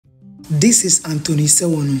This is Anthony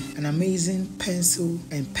Sewor, an amazing pencil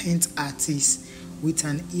and pen artist with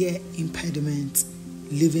an ear impediment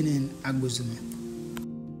living in Agbozume.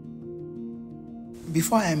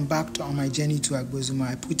 Before I embarked on my journey to Agbozume,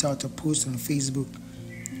 I put out a post on Facebook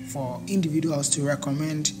for individuals to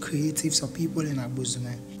recommend creatives or people in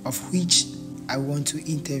Agbozume, of which I want to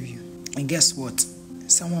interview. And guess what?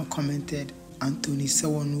 Someone commented Anthony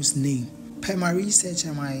Sewor's name. Per my research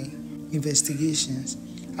and my investigations,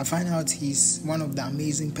 I find out he's one of the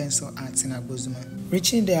amazing pencil artists in Agbozume.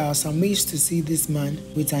 Reaching there, I was amazed to see this man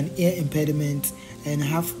with an ear impediment and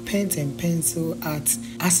have pen and pencil art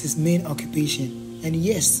as his main occupation. And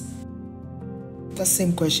yes, that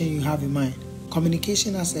same question you have in mind.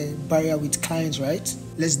 Communication as a barrier with clients, right?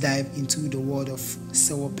 Let's dive into the world of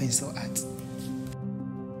Sewor Pencil Art.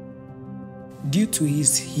 Due to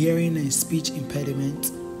his hearing and speech impediment,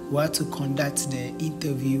 we had to conduct the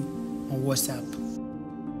interview on WhatsApp.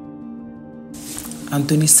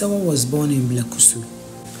 Anthony Sewor was born in Blekusu.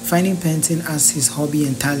 Finding painting as his hobby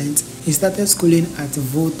and talent, he started schooling at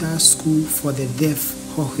Volta School for the Deaf,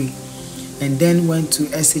 Hohe, and then went to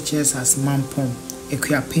SHS as Mampom,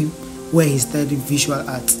 Ekuapim, where he studied visual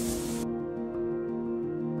art.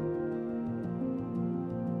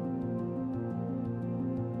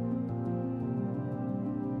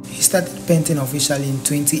 He started painting officially in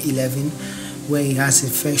 2011, where he has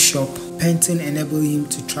his first shop. Painting enabled him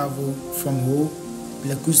to travel from Ho,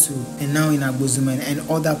 Blekusu, and now in Agbozume and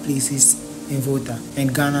other places in Volta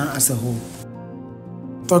and Ghana as a whole.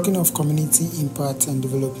 Talking of community impact and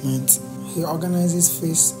development, he organizes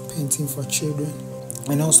face painting for children,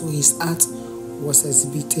 and also his art was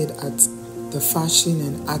exhibited at the Fashion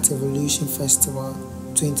and Art Evolution Festival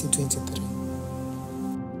 2023.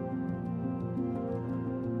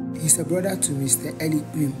 He's a brother to Mr.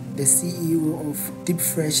 Agbozume, the CEO of Deep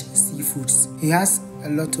Fresh Seafoods. He has a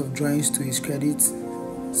lot of drawings to his credit,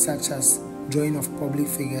 such as drawing of public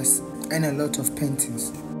figures and a lot of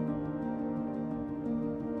paintings.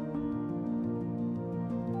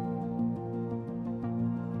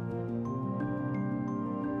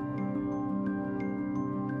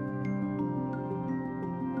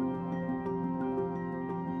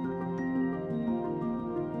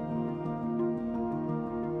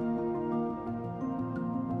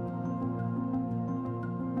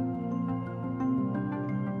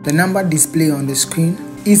 The number displayed on the screen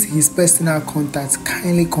is his personal contact.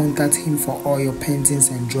 Kindly contact him for all your paintings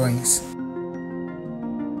and drawings.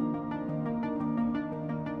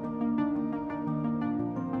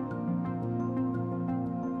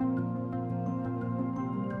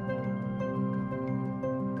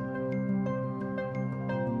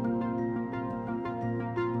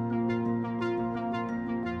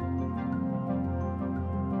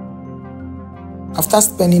 After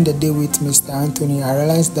spending the day with Mr. Anthony, I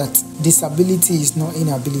realized that disability is not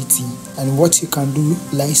inability, and what you can do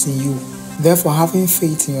lies in you. Therefore, having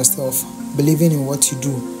faith in yourself, believing in what you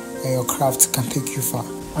do and your craft can take you far.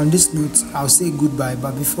 On this note, I'll say goodbye,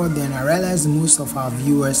 but before then, I realized most of our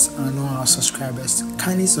viewers are not our subscribers.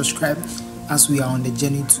 Kindly subscribe as we are on the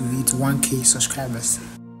journey to hit 1K subscribers.